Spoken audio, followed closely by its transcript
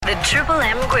The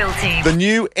TripleM Grill Team. The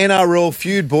new NRL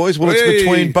Feud, boys. Well, it's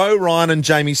between Beau, Ryan and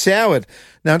Jamie Soward.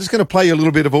 Now, I'm just going to play you a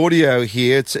little bit of audio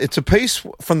here. It's a piece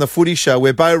from the footy show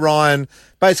where Beau Ryan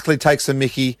basically takes the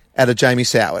mickey out of Jamie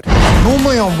Soward.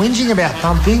 Normally I'm whinging about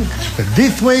something, but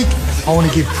this week I want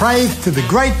to give praise to the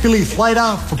great Billy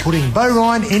Slater for putting Beau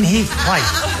Ryan in his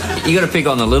place. You got to pick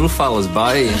on the little fellas,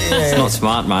 Beau. It's not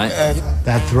smart, mate.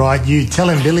 That's right, you tell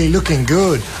him, Billy, looking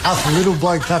good. Us little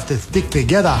blokes have to stick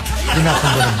together. You're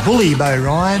nothing but a bully, Beau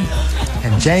Ryan.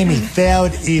 And Jamie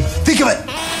Soward is sick of it.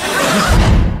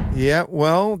 Yeah,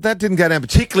 well, that didn't go down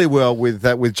particularly well with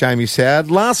Jamie Soward.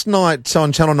 Last night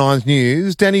on Channel 9's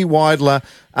News, Danny Weidler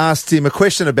asked him a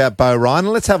question about Beau Ryan,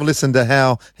 and let's have a listen to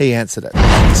how he answered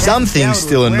it. Some things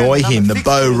still annoy him. The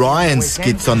Beau Ryan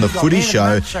skits on the footy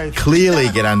show clearly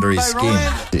get under his skin.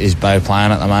 Is Beau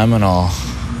playing at the moment, or...?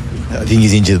 I think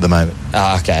he's injured at the moment.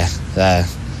 Oh, okay.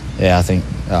 Yeah, I think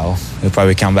he'll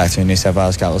probably come back to a New South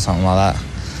Wales Cup or something like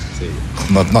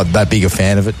that. Not that big a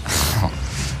fan of it.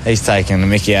 He's taking the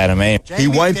mickey out of me. He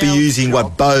won't be using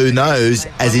what Beau knows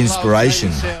as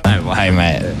inspiration. No way,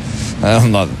 mate.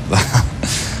 I'm not...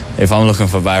 If I'm looking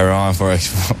for Beau Ryan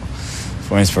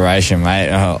for inspiration, mate,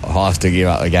 I'll have to give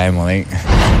up the game, I think.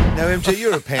 Now, MG,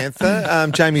 you're a Panther.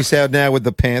 Jamie Soward now with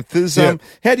the Panthers.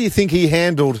 How do you think he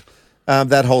handled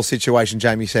that whole situation,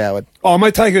 Jamie Soward? Oh,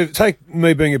 mate, take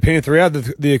me being a Panther out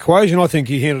of the equation. I think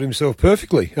he handled himself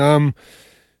perfectly.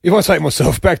 If I take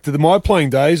myself back to my playing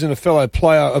days and a fellow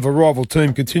player of a rival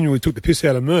team continually took the piss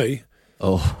out of me,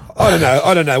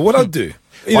 I don't know what I'd do.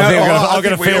 I'm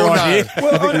going to feel right here.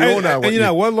 Well, I think we all know. And you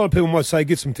know what? A lot of people might say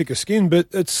get some thicker skin, but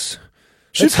it's...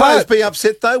 Should players be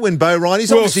upset, though, when Beau Ryan...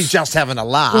 He's obviously just having a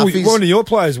laugh. Well, one of your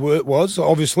players was,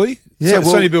 obviously. Yeah,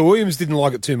 Sonny Bill Williams didn't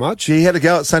like it too much. He had a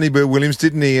go at Sonny Bill Williams,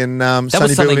 didn't he? And that was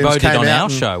something Beau did on our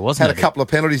show, wasn't it? Had a couple of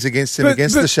penalties against him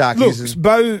against the Sharkies. Look,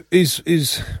 Beau is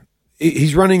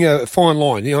he's running a fine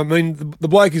line. You know, I mean, the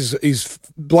bloke is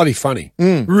bloody funny,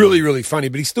 really, really funny.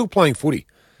 But he's still playing footy.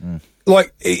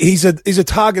 Like he's a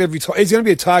target every time. He's going to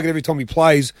be a target every time he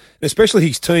plays, and especially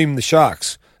his team, the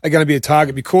Sharks, are going to be a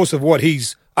target because of what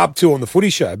he's up to on the footy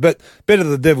show. But better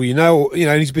the devil,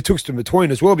 and he's betwixt and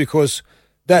between as well because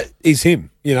that is him.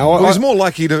 Well, he's more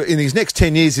likely to, in his next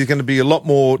 10 years, he's going to be a lot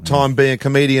more time being a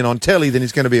comedian on telly than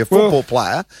he's going to be a football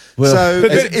player. So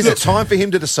is it time for him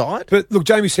to decide? But look,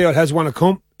 Jamie Soward has won a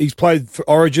comp. He's played for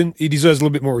Origin. He deserves a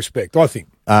little bit more respect, I think.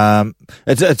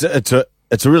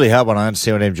 It's a really hard one. I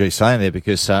understand what MG's saying there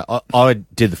because I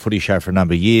did the footy show for a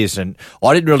number of years and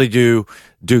I didn't really do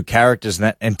characters and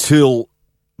that until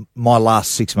my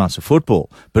last 6 months of football.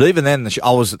 But even then,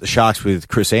 I was at the Sharks with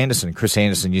Chris Anderson. Chris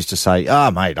Anderson used to say,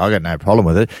 mate, I got no problem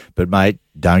with it. But, mate,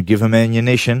 don't give them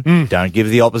ammunition. Don't give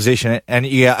the opposition. And,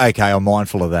 yeah, okay, I'm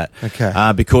mindful of that.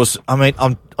 Okay. Because, I mean,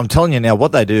 I'm telling you now,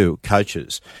 what they do,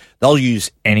 coaches, they'll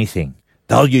use anything.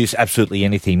 They'll use absolutely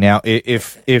anything. Now,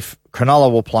 if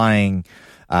Cronulla were playing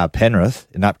Penrith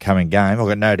in an upcoming game, I've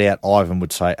got no doubt Ivan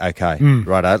would say, okay,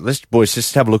 righto, let's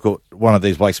just have a look at one of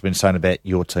these blokes have been saying about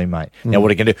your teammate. Now,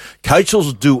 what are you going to do? Coaches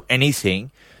will do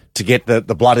anything to get the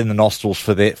blood in the nostrils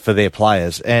for their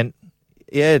players. And,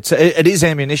 yeah, it is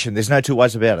ammunition. There's no two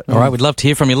ways about it. All right, we'd love to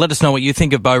hear from you. Let us know what you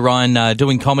think of Beau Ryan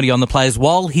doing comedy on the players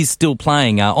while he's still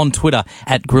playing on Twitter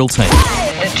 @GrillTeam.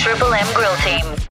 The TripleM Grill Team.